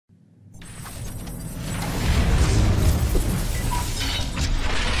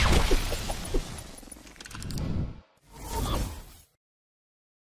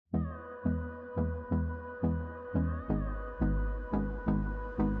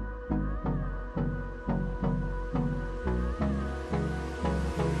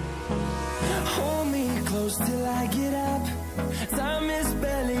close till I get up. Time is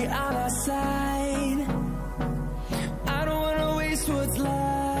barely on our side. I don't wanna waste what's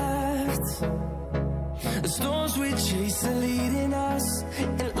left. The storms we chase are leading us,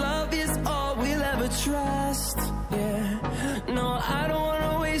 and love is all we'll ever trust. Yeah, no, I don't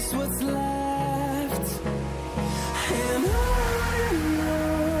wanna waste what's left. And on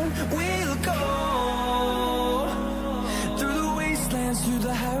we'll go, through the wastelands, through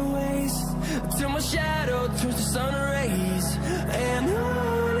the highways, till my shadow turns to sun rays. And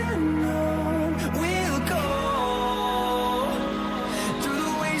on we'll go, through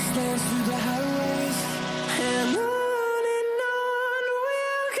the wastelands, through the highways, and on we'll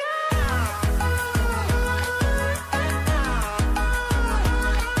go.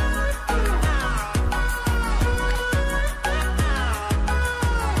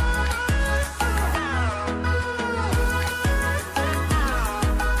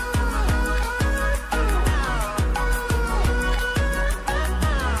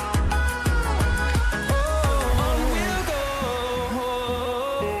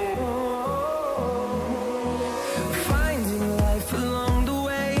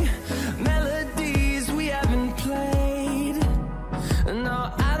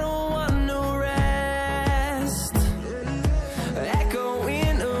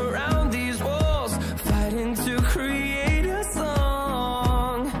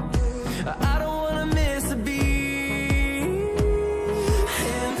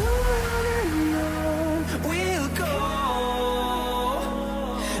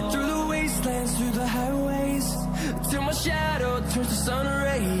 Through the highways, till my shadow turns to sun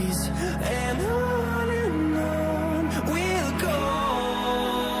rays. And on we'll go,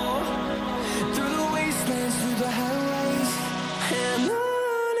 through the wastelands, through the highways, and on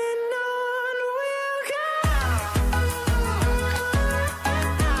we'll go.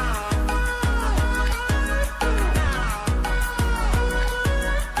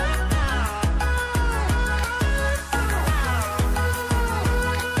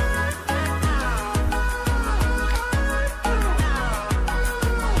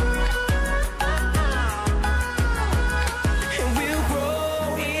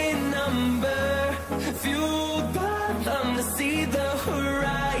 See the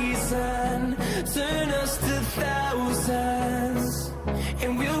horizon, turn us to thousands,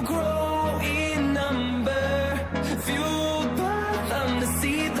 and we'll grow in number, fueled by them to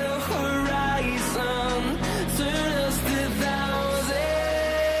see the horizon, turn us to thousands,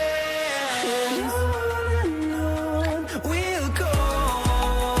 and on we'll go,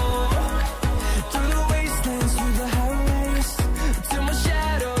 through the wastelands, through the highways, till my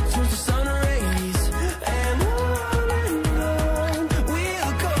shadow turns to sun rays. And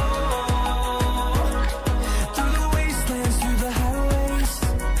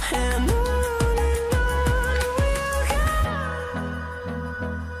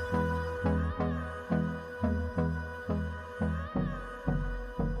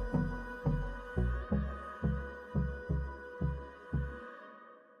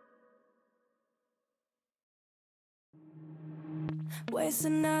waste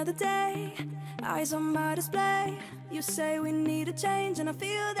another day, eyes on my display. You say we need a change, and I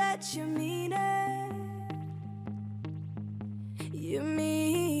feel that you mean it. You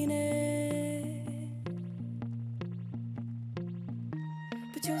mean it.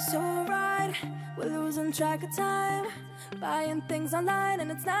 But you're so right, we're losing track of time, buying things online,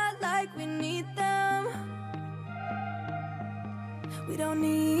 and it's not like we need them. We don't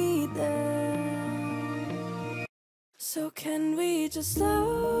need them. So can we just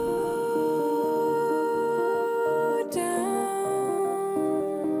slow